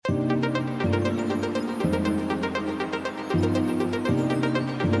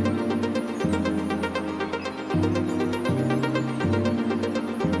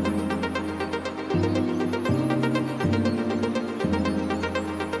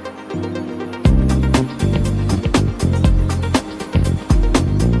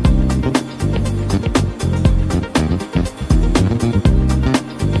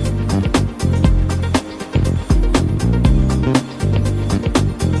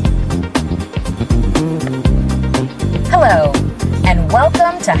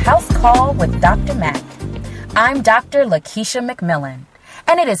to House Call with Dr. Mac. I'm Dr. Lakeisha McMillan,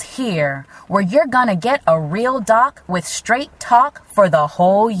 and it is here where you're gonna get a real doc with straight talk for the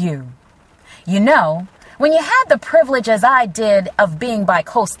whole you. You know, when you had the privilege as I did of being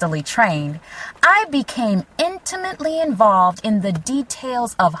bicoastally trained, I became intimately involved in the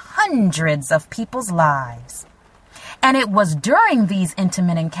details of hundreds of people's lives. And it was during these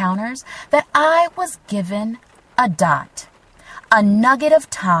intimate encounters that I was given a dot, a nugget of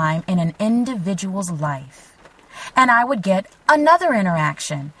time in an individual's life. And I would get another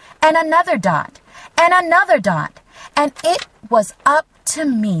interaction, and another dot, and another dot. And it was up to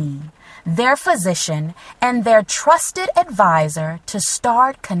me, their physician, and their trusted advisor to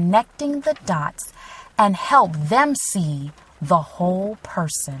start connecting the dots and help them see the whole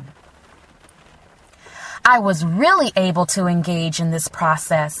person. I was really able to engage in this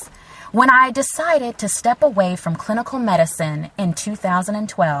process when I decided to step away from clinical medicine in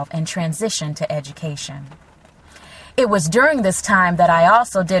 2012 and transition to education. It was during this time that I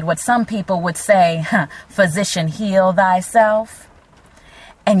also did what some people would say, physician, heal thyself.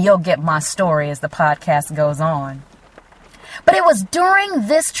 And you'll get my story as the podcast goes on. But it was during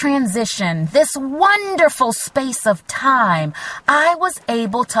this transition, this wonderful space of time, I was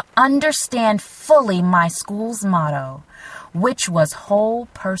able to understand fully my school's motto, which was whole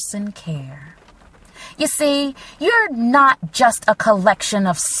person care. You see, you're not just a collection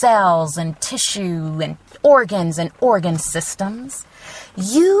of cells and tissue and organs and organ systems.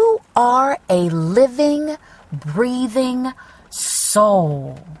 You are a living, breathing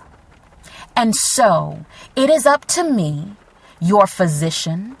soul. And so, it is up to me, your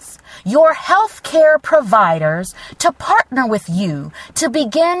physicians, your healthcare providers, to partner with you to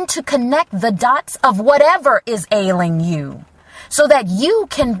begin to connect the dots of whatever is ailing you so that you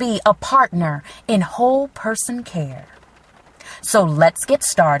can be a partner in whole person care. So let's get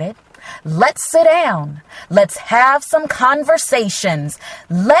started. Let's sit down. Let's have some conversations.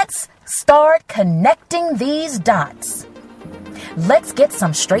 Let's start connecting these dots. Let's get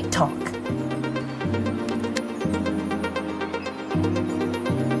some straight talk.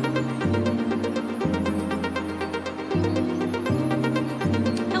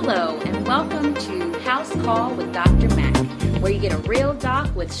 Hello, and welcome to House Call with Dr. Mac, where you get a real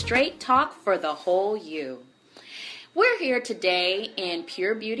doc with straight talk for the whole you. We're here today in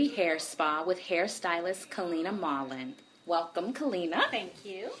Pure Beauty Hair Spa with hairstylist Kalina Marlin. Welcome, Kalina. Thank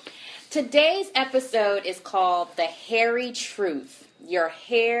you. Today's episode is called The Hairy Truth. Your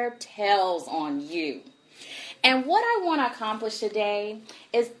hair tells on you. And what I want to accomplish today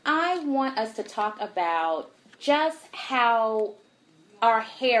is I want us to talk about just how our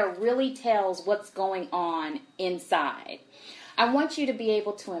hair really tells what's going on inside. I want you to be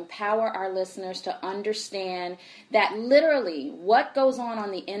able to empower our listeners to understand that literally what goes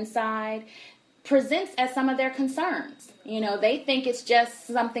on the inside presents as some of their concerns. You know, they think it's just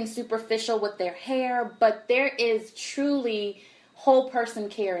something superficial with their hair, but there is truly whole person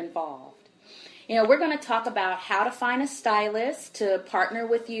care involved. You know, we're going to talk about how to find a stylist to partner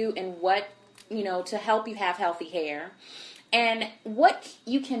with you in what, to help you have healthy hair, and what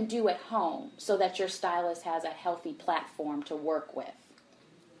you can do at home so that your stylist has a healthy platform to work with.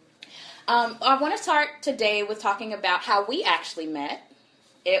 I want to start today with talking about how we actually met.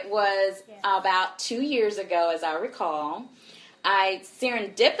 It was about 2 years ago, as I recall. I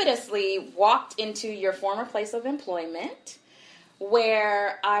serendipitously walked into your former place of employment,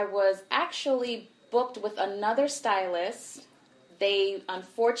 where I was actually booked with another stylist. They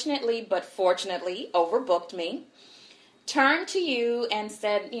unfortunately, but fortunately, overbooked me. Turned to you and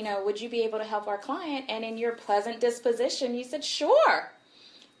said, would you be able to help our client? And in your pleasant disposition, you said, sure.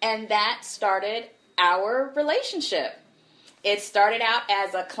 And that started our relationship. It started out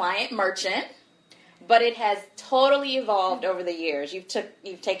as a client merchant, but it has totally evolved over the years. You've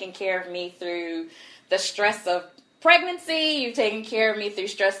taken care of me through the stress of pregnancy. You've taken care of me through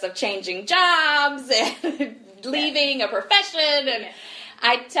stress of changing jobs and leaving a profession. And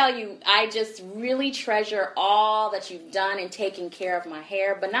I tell you, I just really treasure all that you've done in taking care of my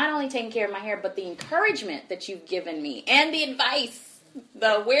hair, but not only taking care of my hair, but the encouragement that you've given me and the advice,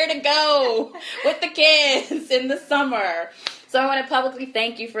 the where to go with the kids in the summer. So I want to publicly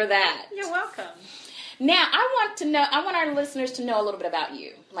thank you for that. You're welcome. Now, I want our listeners to know a little bit about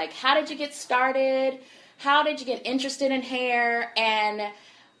you. Like, how did you get started? How did you get interested in hair? And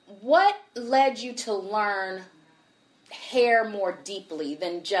what led you to learn hair more deeply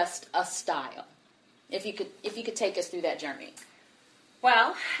than just a style? If you could take us through that journey.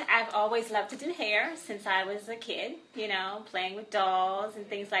 Well, I've always loved to do hair since I was a kid, playing with dolls and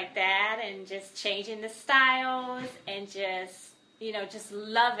things like that, and just changing the styles and just just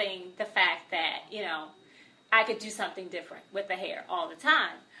loving the fact that, I could do something different with the hair all the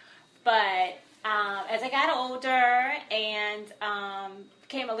time. But as I got older and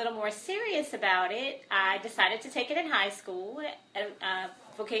became a little more serious about it, I decided to take it in high school, a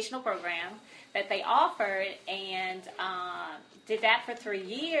vocational program that they offered, and did that for 3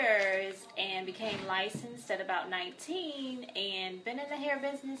 years and became licensed at about 19 and been in the hair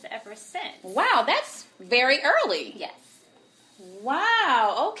business ever since. Wow, that's very early. Yes.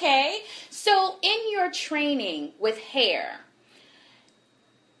 Wow, okay. So in your training with hair,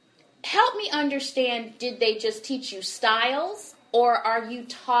 help me understand, did they just teach you styles, or are you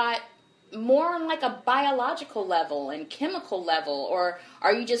taught more on like a biological level and chemical level, or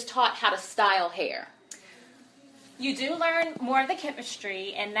are you just taught how to style hair? You do learn more of the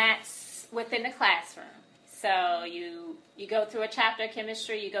chemistry, and that's within the classroom. So you go through a chapter of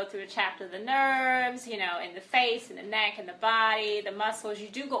chemistry, you go through a chapter of the nerves, in the face and the neck and the body, the muscles. You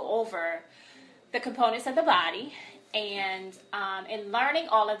do go over the components of the body. And in learning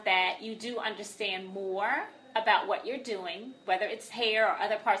all of that, you do understand more about what you're doing, whether it's hair or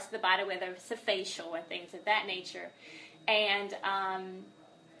other parts of the body, whether it's a facial or things of that nature. And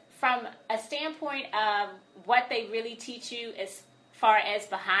from a standpoint of what they really teach you as far as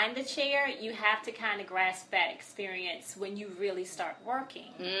behind the chair, you have to kind of grasp that experience when you really start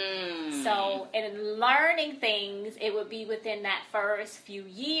working. So in learning things, it would be within that first few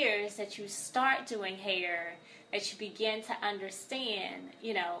years that you start doing hair, that you begin to understand,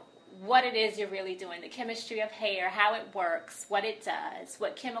 what it is you're really doing, the chemistry of hair, how it works, what it does,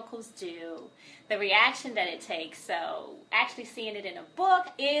 what chemicals do, the reaction that it takes. So actually seeing it in a book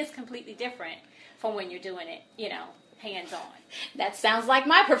is completely different from when you're doing it, hands-on. That sounds like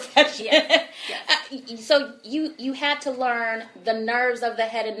my profession. Yes. Yes. So you had to learn the nerves of the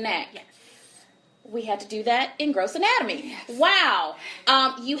head and neck. Yes. We had to do that in gross anatomy. Yes. Wow.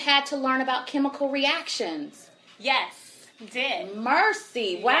 You had to learn about chemical reactions. Yes. Did.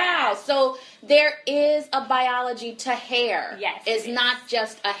 Mercy. Yes. Wow. So there is a biology to hair. Yes. It's not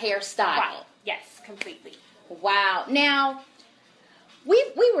just a hairstyle. Right. Yes, completely. Wow. Now,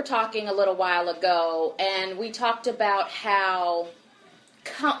 we were talking a little while ago, and we talked about how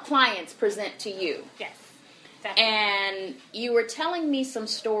clients present to you. Yes. Definitely. And you were telling me some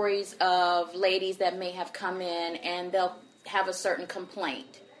stories of ladies that may have come in and they'll have a certain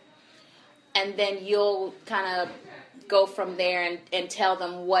complaint. And then you'll kind of go from there and tell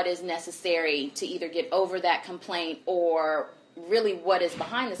them what is necessary to either get over that complaint or really what is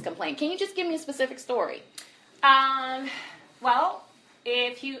behind this complaint. Can you just give me a specific story? Well,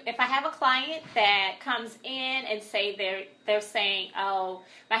 if I have a client that comes in and say they're saying, oh,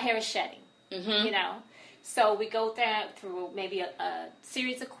 my hair is shedding, so we go through maybe a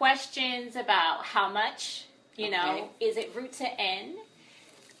series of questions about how much, is it root to end?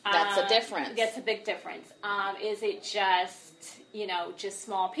 That's a difference. That's a big difference. Is it just, just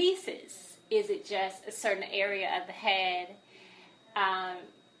small pieces? Is it just a certain area of the head?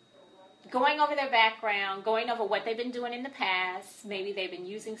 Going over their background, going over what they've been doing in the past. Maybe they've been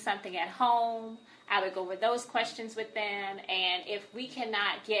using something at home. I would go over those questions with them. And if we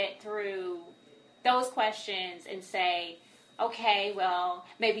cannot get through those questions and say, okay, well,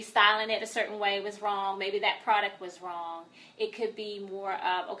 maybe styling it a certain way was wrong. Maybe that product was wrong. It could be more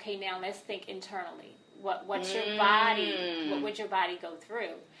of, okay, now let's think internally. What's your body, what would your body go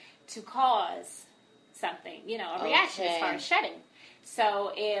through to cause something, a reaction as far as shedding.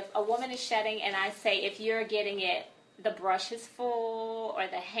 So if a woman is shedding and I say, if you're getting it, the brush is full or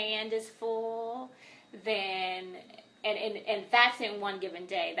the hand is full, then... And that's in one given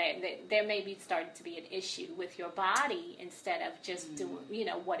day. There may be starting to be an issue with your body instead of just doing,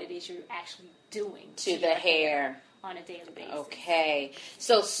 what it is you're actually doing to the hair on a daily basis. Okay.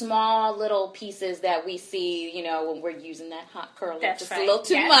 So small little pieces that we see, when we're using that hot curler just a little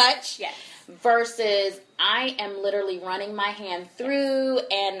too much. Yes. Versus I am literally running my hand through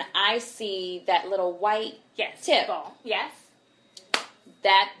and I see that little white tip. Ball. Yes.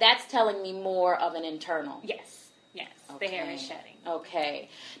 That's telling me more of an internal. Yes. Okay. The hair is shedding. Okay.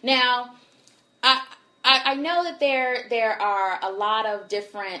 Now, I know that there are a lot of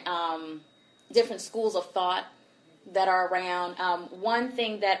different schools of thought that are around. One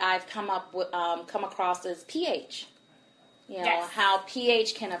thing that I've come across is pH. How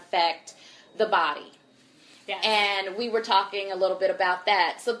pH can affect the body. Yes. And we were talking a little bit about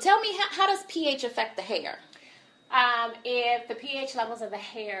that. So tell me, how does pH affect the hair? If the pH levels of the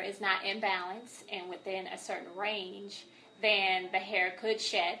hair is not in balance and within a certain range, then the hair could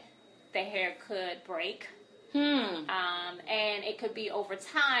shed, the hair could break, and it could be over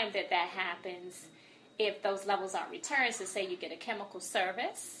time that happens. if those levels aren't returned, so say you get a chemical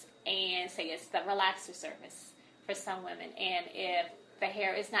service, and say it's the relaxer service for some women, and if the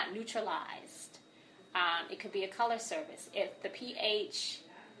hair is not neutralized, it could be a color service. If the pH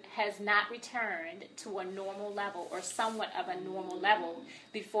has not returned to a normal level or somewhat of a normal level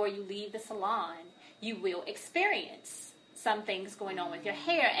before you leave the salon, you will experience some things going on with your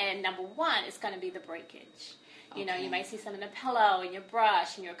hair. And number one is going to be the breakage. You know, you might see some in the pillow, in your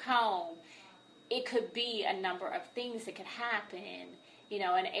brush, in your comb. It could be a number of things that could happen, you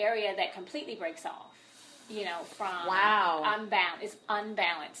know, an area that completely breaks off, you know, from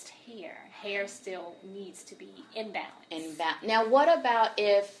unbalanced hair. Hair still needs to be imbalanced. Now, what about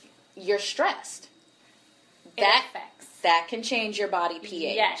if you're stressed? That can change your body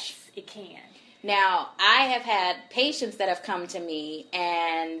pH. Yes, it can. Now, I have had patients that have come to me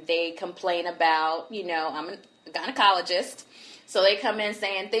and they complain about, you know, I'm a gynecologist, so they come in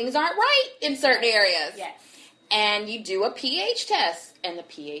saying things aren't right in certain areas. Yes. And you do a pH test and the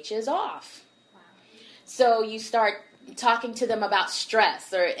pH is off. Wow. So you start talking to them about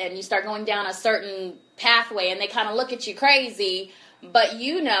stress, and you start going down a certain pathway, and they kind of look at you crazy, but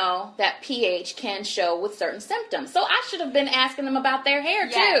you know that pH can show with certain symptoms. So I should have been asking them about their hair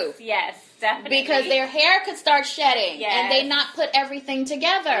too. Yes, definitely. Because their hair could start shedding, and they not put everything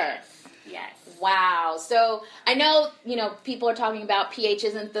together. Yes. Wow. So I know, you know, people are talking about pH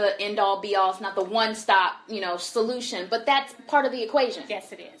isn't the end all be all. It's not the one stop, you know, solution, but that's part of the equation.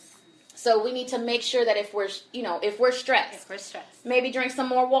 Yes, it is. So we need to make sure that if we're stressed, maybe drink some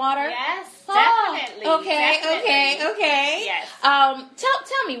more water. Yes, definitely. Okay. Yes.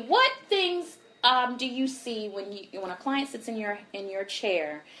 Tell me, what things do you see when a client sits in your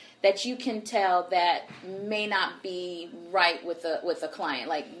chair that you can tell that may not be right with a client?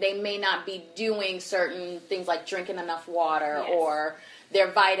 Like they may not be doing certain things like drinking enough water, or their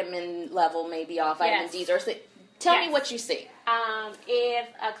vitamin level may be off, vitamin D's, or tell me what you see. If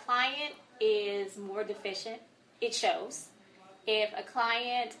a client is more deficient, it shows. If a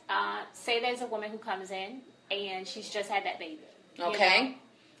client, say there's a woman who comes in and she's just had that baby. Okay. You know?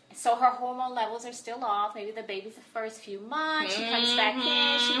 So her hormone levels are still off. Maybe the baby's the first few months. She comes back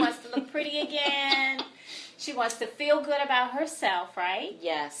in. She wants to look pretty again. She wants to feel good about herself, right?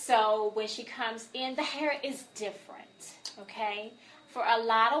 Yes. So when she comes in, the hair is different, okay? For a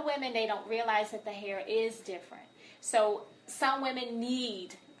lot of women, they don't realize that the hair is different. So some women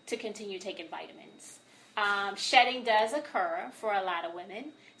need to continue taking vitamins. Shedding does occur for a lot of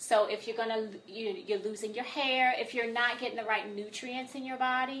women. So if you're losing your hair, if you're not getting the right nutrients in your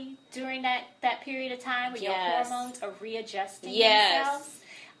body during that period of time when your hormones are readjusting themselves,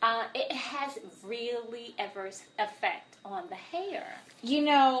 it has really adverse effect on the hair. You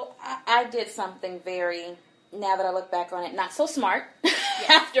know, I did something now that I look back on it, not so smart.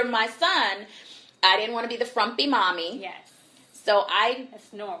 After my son, I didn't want to be the frumpy mommy. Yes. So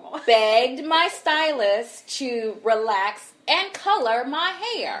That's normal. begged my stylist to relax and color my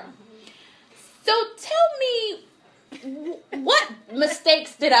hair. Mm-hmm. So tell me, what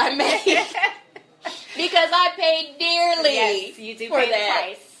mistakes did I make? Because I paid dearly Yes, you do for pay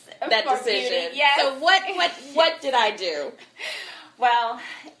that, the price that for decision. beauty. Yes. So what did I do? Well,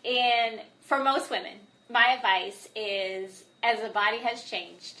 for most women, my advice is, as the body has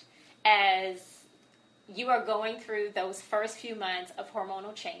changed, as you are going through those first few months of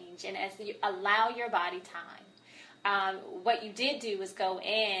hormonal change, and as you allow your body time, what you did do was go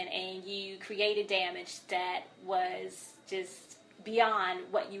in and you created damage that was just beyond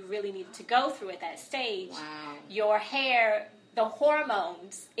what you really needed to go through at that stage. Wow. Your hair, the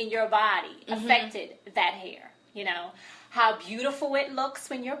hormones in your body affected that hair. You know, how beautiful it looks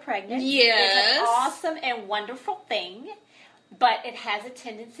when you're pregnant. Yes. It's an awesome and wonderful thing. But it has a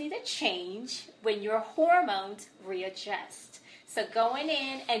tendency to change when your hormones readjust. So going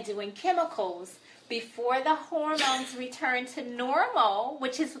in and doing chemicals before the hormones return to normal,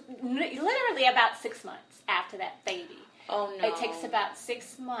 which is literally about 6 months after that baby. Oh, no. It takes about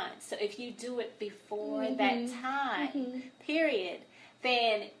 6 months. So if you do it before that time period,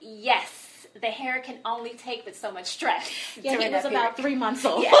 then yes, the hair can only take but so much stress. Yeah, he was about 3 months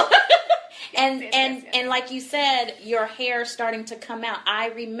old. Yeah. And like you said, your hair starting to come out. I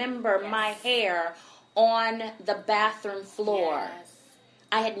remember my hair on the bathroom floor. Yes.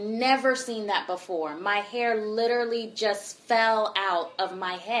 I had never seen that before. My hair literally just fell out of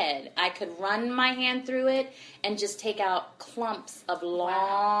my head. I could run my hand through it and just take out clumps of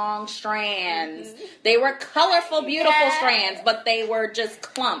long strands. Mm-hmm. They were colorful, beautiful strands, but they were just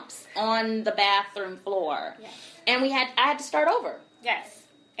clumps on the bathroom floor. Yes. And I had to start over. Yes.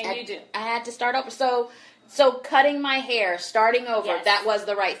 And you do. I had to start over. So So cutting my hair, starting over, Yes. that was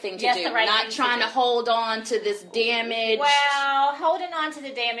the right thing to Yes, do. the right Not thing to trying to do. hold on to this damage. Well, holding on to the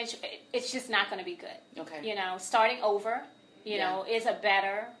damage, it's just not going to be good. Okay. You know, starting over, you Yeah. know, is a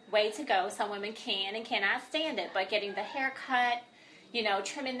better way to go. Some women can and cannot stand it, but getting the haircut, you know,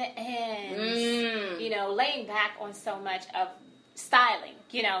 trimming the ends, you know, laying back on so much of styling,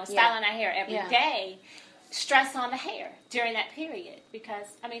 you know, styling our hair every day, stress on the hair during that period because,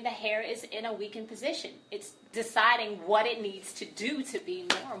 I mean, the hair is in a weakened position. It's deciding what it needs to do to be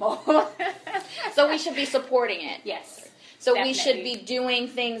normal. So we should be supporting it. Yes. So definitely. we should be doing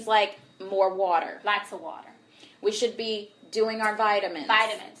things like more water. Lots of water. We should be doing our vitamins.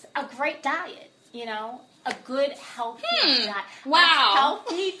 Vitamins. A great diet, you know, a good, healthy diet. Wow. A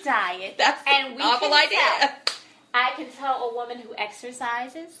healthy diet. That's and an awful idea. I can tell a woman who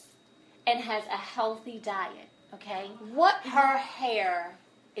exercises and has a healthy diet, okay? What? Her hair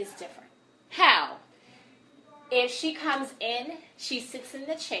is different. How? If she comes in, she sits in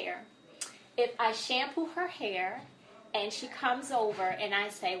the chair. If I shampoo her hair and she comes over and I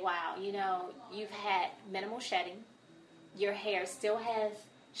say, wow, you know, you've had minimal shedding. Your hair still has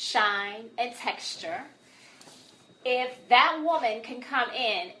shine and texture. If that woman can come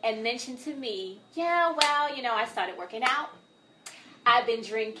in and mention to me, yeah, well, you know, I started working out. I've been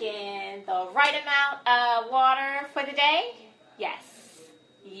drinking the right amount of water for the day. Yes.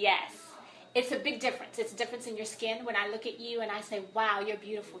 Yes. It's a big difference. It's a difference in your skin when I look at you and I say, wow, you're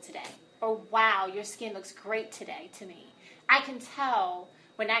beautiful today. Or wow, your skin looks great today to me. I can tell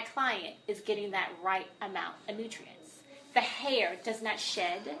when that client is getting that right amount of nutrients. The hair does not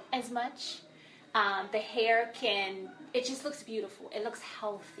shed as much. The hair it just looks beautiful. It looks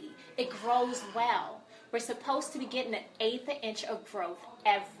healthy. It grows well. We're supposed to be getting an 1/8 inch of growth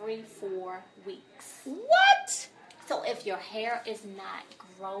every 4 weeks. What? So if your hair is not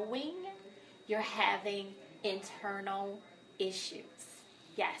growing, you're having internal issues.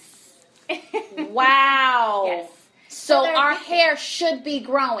 Yes. Wow. Yes. So there- our hair should be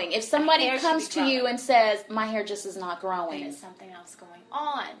growing. If somebody hair should comes be to you growing. and says, my hair just is not There's growing. something else going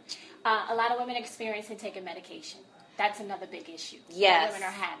on. A lot of women experiencing taking medication. That's another big issue Yes. that women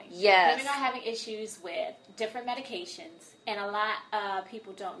are having. Yes. Women are having issues with different medications, and a lot of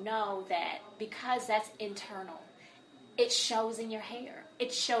people don't know that because that's internal, it shows in your hair.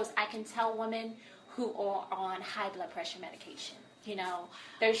 It shows. I can tell women who are on high blood pressure medication. You know,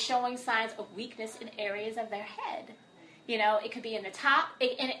 they're showing signs of weakness in areas of their head. You know, it could be in the top,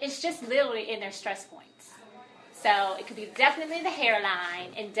 and it's just literally in their stress points. So it could be definitely the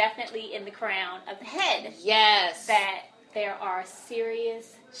hairline and definitely in the crown of the head. Yes. That there are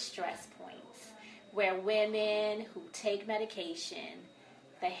serious stress points where women who take medication,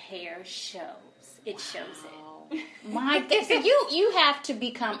 the hair shows. It shows it. My God. So you have to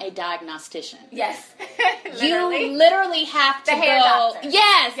become a diagnostician. Yes. You literally have to The hair go. doctor.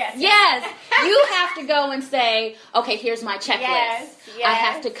 Yes, Yes. yes. You have to go and say, okay, here's my checklist. Yes, I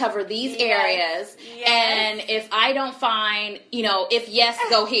have yes, to cover these yes, areas. yes. And if I don't find, if yes,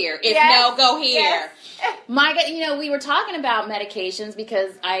 go here. If Yes, no, go here. yes. My God, we were talking about medications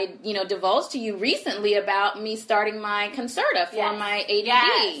because I, divulged to you recently about me starting my Concerta for Yes. my ADD.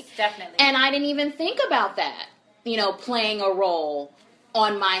 Yes, definitely. And I didn't even think about that, playing a role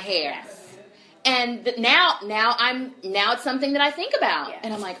on my hair. Yes. And now it's something that I think about. Yes.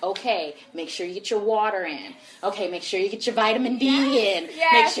 And I'm like, okay, make sure you get your water in. Okay, make sure you get your vitamin D in.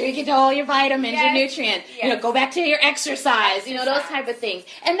 Yes. Make sure you get all your vitamins, your Yes. nutrients. Yes. Go back to your exercise, those Exercise. type of things.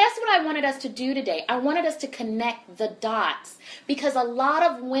 And that's what I wanted us to do today. I wanted us to connect the dots because a lot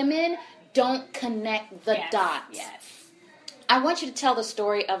of women don't connect the Yes. dots. Yes. I want you to tell the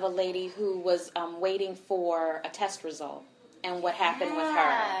story of a lady who was waiting for a test result and what happened with her.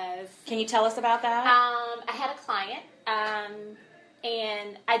 Yes. Can you tell us about that? I had a client,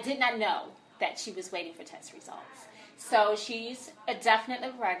 and I did not know that she was waiting for test results. So she's a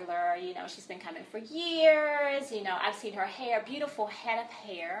definitely regular. She's been coming for years. I've seen her hair, beautiful head of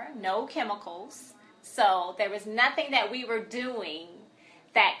hair, no chemicals. So there was nothing that we were doing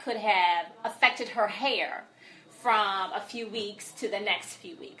that could have affected her hair from a few weeks to the next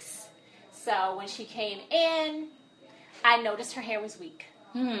few weeks. So when she came in, I noticed her hair was weak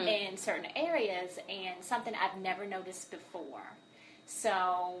in certain areas and something I've never noticed before.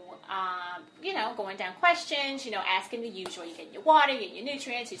 So, going down questions, asking the usual. You're getting your water, you're getting your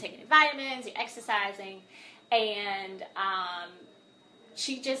nutrients, you're taking your vitamins, you're exercising. And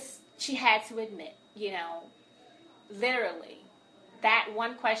she had to admit, literally, that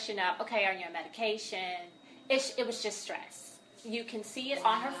one question of, okay, are you on medication? It was just stress. You can see it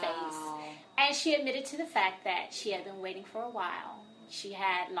on her face. And she admitted to the fact that she had been waiting for a while. She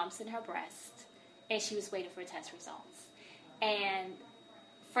had lumps in her breast. and she was waiting for test results. And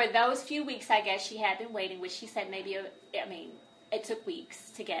for those few weeks, I guess she had been waiting, which she said it took weeks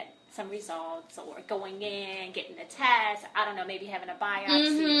to get some results, or going in, getting the test, I don't know, maybe having a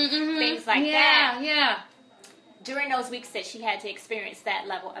biopsy, things like that. Yeah. During those weeks that she had to experience that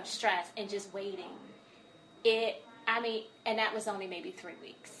level of stress and just waiting, and that was only maybe 3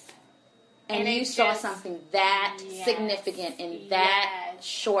 weeks. And you saw something that significant in that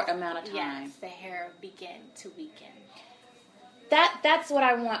short amount of time. Yes, the hair began to weaken. That's what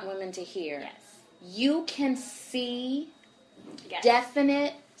I want women to hear. Yes. You can see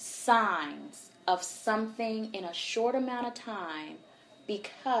definite signs of something in a short amount of time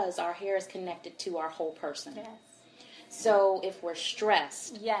because our hair is connected to our whole person. Yes. So if we're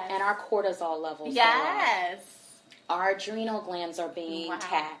stressed and our cortisol levels go up, our adrenal glands are being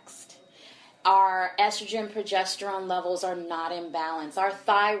taxed, our estrogen progesterone levels are not in balance, our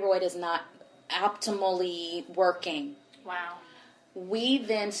thyroid is not optimally working. Wow. We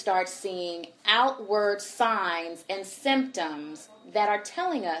then start seeing outward signs and symptoms that are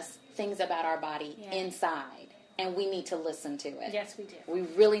telling us things about our body inside. And we need to listen to it. Yes, we do. We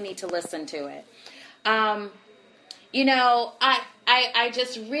really need to listen to it. I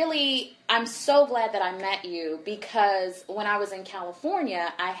just really, I'm so glad that I met you, because when I was in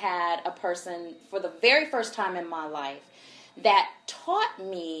California, I had a person for the very first time in my life that taught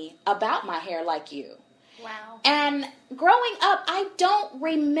me about my hair like you. Wow. And growing up, I don't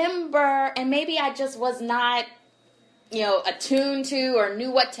remember, and maybe I just was not, attuned to or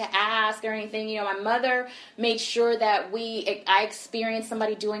knew what to ask or anything. My mother made sure that I experienced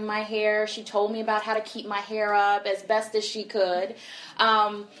somebody doing my hair. She told me about how to keep my hair up as best as she could.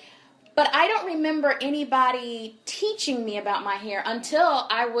 But I don't remember anybody teaching me about my hair until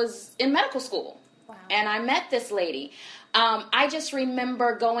I was in medical school. Wow. And I met this lady. I just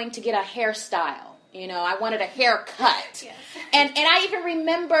remember going to get a hairstyle. I wanted a haircut. Yes. And I even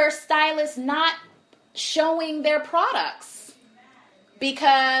remember stylists not showing their products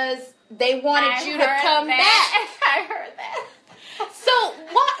because they wanted you to come back. I heard that. So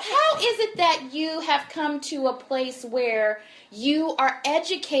how is it that you have come to a place where you are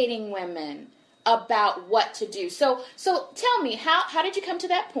educating women about what to do? So tell me, how did you come to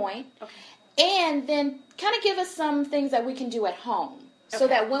that point? Okay. And then kind of give us some things that we can do at home so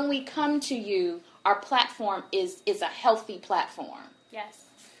that when we come to you, our platform is a healthy platform. Yes.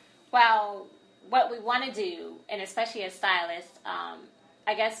 Well, what we want to do, and especially as stylists,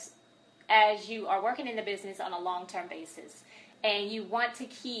 I guess as you are working in the business on a long-term basis, and you want to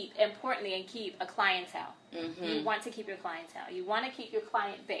keep a clientele. Mm-hmm. You want to keep your clientele. You want to keep your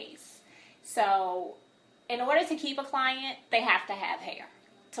client base. So in order to keep a client, they have to have hair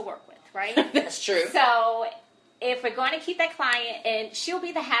to work with, right? That's true. So if we're going to keep that client, and she'll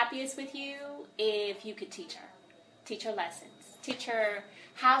be the happiest with you if you could teach her lessons, teach her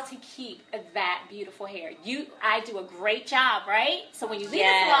how to keep that beautiful hair. I do a great job, right? So when you leave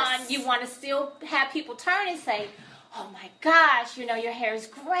the salon, you want to still have people turn and say, "Oh my gosh, your hair is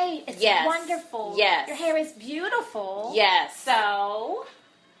great. It's wonderful. Yes. Your hair is beautiful." Yes. So,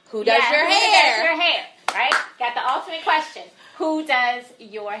 who does your hair? Who does your hair? Right? Got the ultimate question. Who does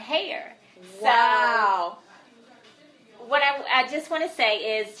your hair? Wow. So, what I just want to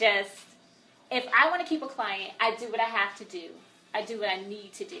say is just, if I want to keep a client, I do what I have to do. I do what I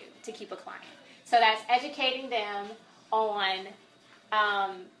need to do to keep a client. So that's educating them on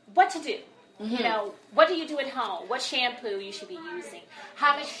what to do. Mm-hmm. What do you do at home? What shampoo you should be using?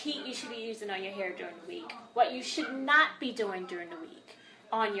 How much heat you should be using on your hair during the week? What you should not be doing during the week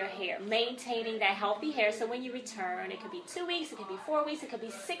on your hair. Maintaining that healthy hair, so when you return, it could be 2 weeks, it could be 4 weeks, it could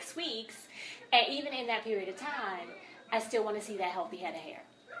be 6 weeks, and even in that period of time, I still want to see that healthy head of hair.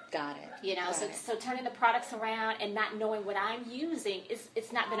 Got it. So turning the products around and not knowing what I'm using,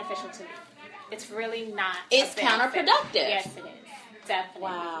 it's not beneficial to me. It's really not. It's counterproductive. Yes, it is. Definitely.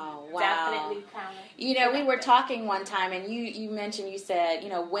 Wow. Definitely counterproductive. We were talking one time, and you mentioned, you said,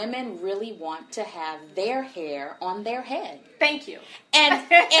 women really want to have their hair on their head. Thank you. And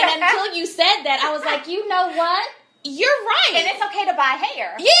until you said that, I was like, you know what? You're right. And it's okay to buy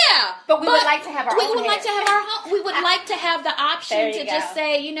hair. Yeah. But we would like to have our own hair. We would like to have the option to just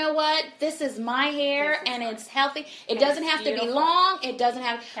say, you know what? This is my hair and it's healthy. It doesn't have to be long. It doesn't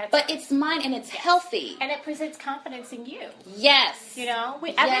have, but it's mine and it's healthy. And it presents confidence in you. Yes. Every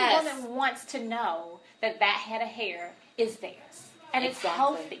woman wants to know that head of hair is theirs. And it's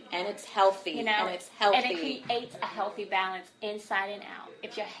healthy. And it's healthy. And it's healthy. And it creates a healthy balance inside and out.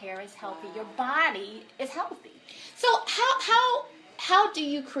 If your hair is healthy, your body is healthy. So how do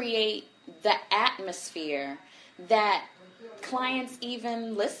you create the atmosphere that clients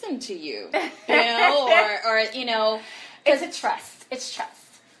even listen to you, you know, or you know, it's a trust. It's trust.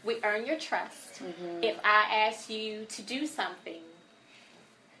 We earn your trust. Mm-hmm. If I ask you to do something,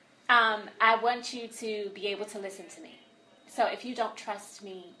 I want you to be able to listen to me. So if you don't trust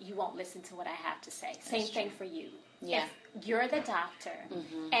me, you won't listen to what I have to say. Same thing for you. Yeah. If you're the doctor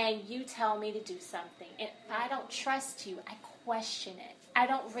and you tell me to do something, and if I don't trust you, I question it. I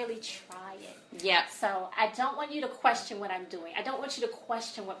don't really try it. Yeah. So I don't want you to question what I'm doing. I don't want you to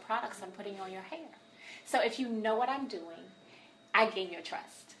question what products I'm putting on your hair. So if you know what I'm doing, I gain your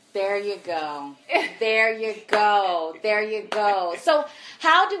trust. There you go. There you go. There you go. So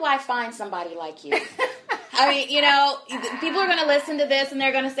how do I find somebody like you? I mean, you know, people are going to listen to this and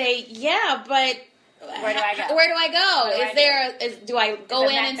they're going to say, yeah, but where do I go? Where do I go? Do I go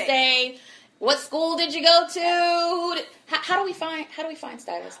in and say, what school did you go to? How do we find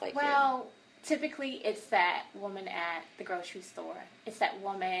stylists like you? Well, typically it's that woman at the grocery store. It's that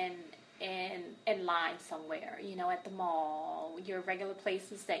woman in line somewhere, you know, at the mall, your regular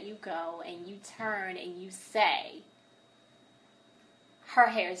places that you go, and you turn and you say, her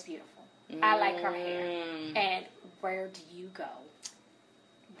hair is beautiful. I like her hair. And where do you go?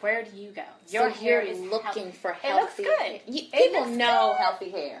 Where do you go? Your hair is looking for It healthy. looks good. People know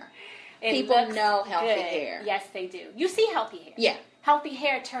healthy hair. People know healthy hair. Yes, they do. You see healthy hair. Yeah. Healthy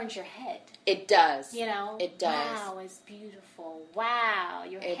hair turns your head. It does. You know? It does. Wow, it's beautiful. Wow,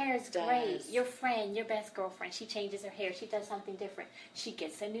 your hair is great. Your friend, your best girlfriend, she changes her hair. She does something different. She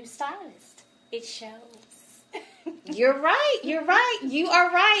gets a new stylist. It shows. You're right. You're right. You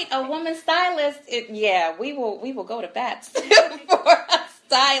are right. A woman stylist. We will go to bat for a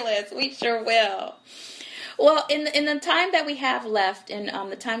stylist. We sure will. Well, in the time that we have left,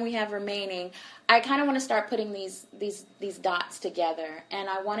 and the time we have remaining, I kind of want to start putting these dots together, and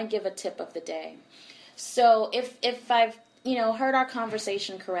I want to give a tip of the day. So if I've heard our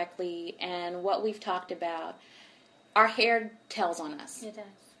conversation correctly and what we've talked about, our hair tells on us. It does.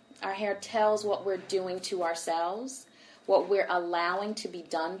 Our hair tells what we're doing to ourselves, what we're allowing to be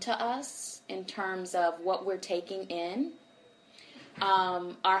done to us in terms of what we're taking in.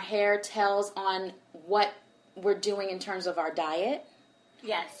 Our hair tells on what we're doing in terms of our diet.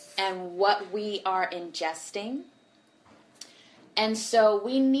 Yes. And what we are ingesting. And so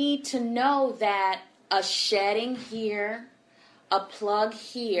we need to know that a shedding here, a plug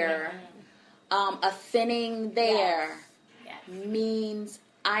here, a thinning there means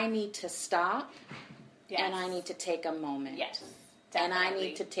I need to stop and I need to take a moment. Yes. And I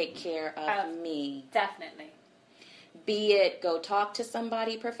need to take care of me. Definitely. Be it go talk to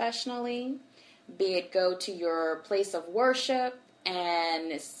somebody professionally, be it go to your place of worship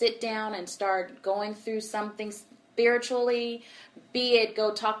and sit down and start going through something spiritually, be it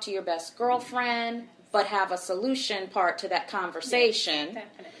go talk to your best girlfriend, but have a solution part to that conversation. Yes,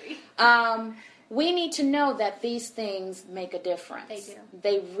 definitely. We need to know that these things make a difference. They do.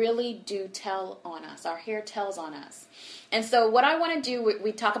 They really do tell on us. Our hair tells on us. And so what I want to do,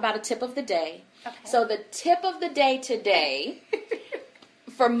 we talk about a tip of the day. Okay. So the tip of the day today,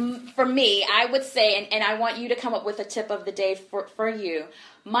 for me, I would say, and I want you to come up with a tip of the day for you.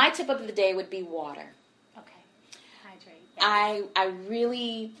 My tip of the day would be water. Okay. Hydrate. Yes. I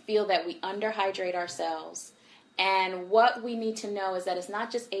really feel that we underhydrate ourselves. And what we need to know is that it's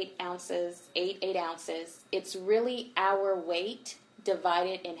not just 8 ounces. It's really our weight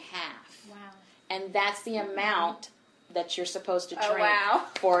divided in half. Wow. And that's the amount that you're supposed to drink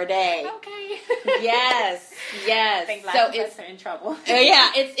for a day. Okay. Yes. I think lots of us are in trouble.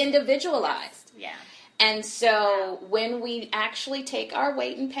 Yeah, it's individualized. Yeah. And so when we actually take our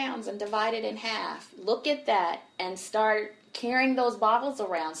weight in pounds and divide it in half, look at that and start carrying those bottles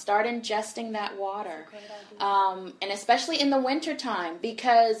around. Start ingesting that water. And especially in the wintertime,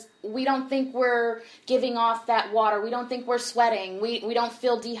 because we don't think we're giving off that water. We don't think we're sweating. We don't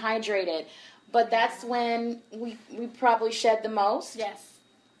feel dehydrated. But that's when we probably shed the most. Yes,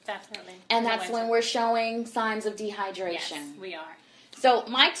 definitely. And that's when we're showing signs of dehydration. Yes, we are. So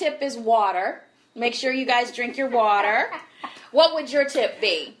my tip is water. Make sure you guys drink your water. What would your tip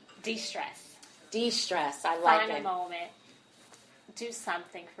be? De-stress. De-stress. I like it. Find a moment. Do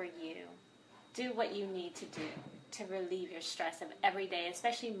something for you. Do what you need to do to relieve your stress of every day,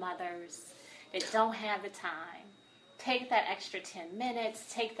 especially mothers that don't have the time. Take that extra 10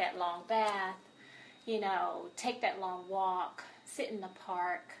 minutes, take that long bath, take that long walk, sit in the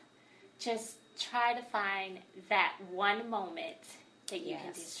park. Just try to find that one moment that you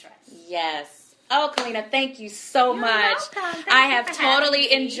can de-stress. Yes. Oh, Kalina, thank you so much. Welcome. I have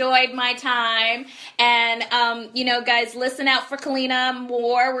totally enjoyed my time. And And, guys, listen out for Kalina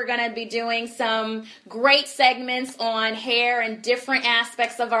more. We're going to be doing some great segments on hair and different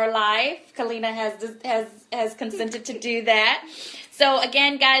aspects of our life. Kalina has consented to do that. So,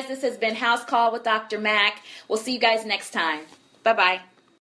 again, guys, this has been House Call with Dr. Mac. We'll see you guys next time. Bye-bye.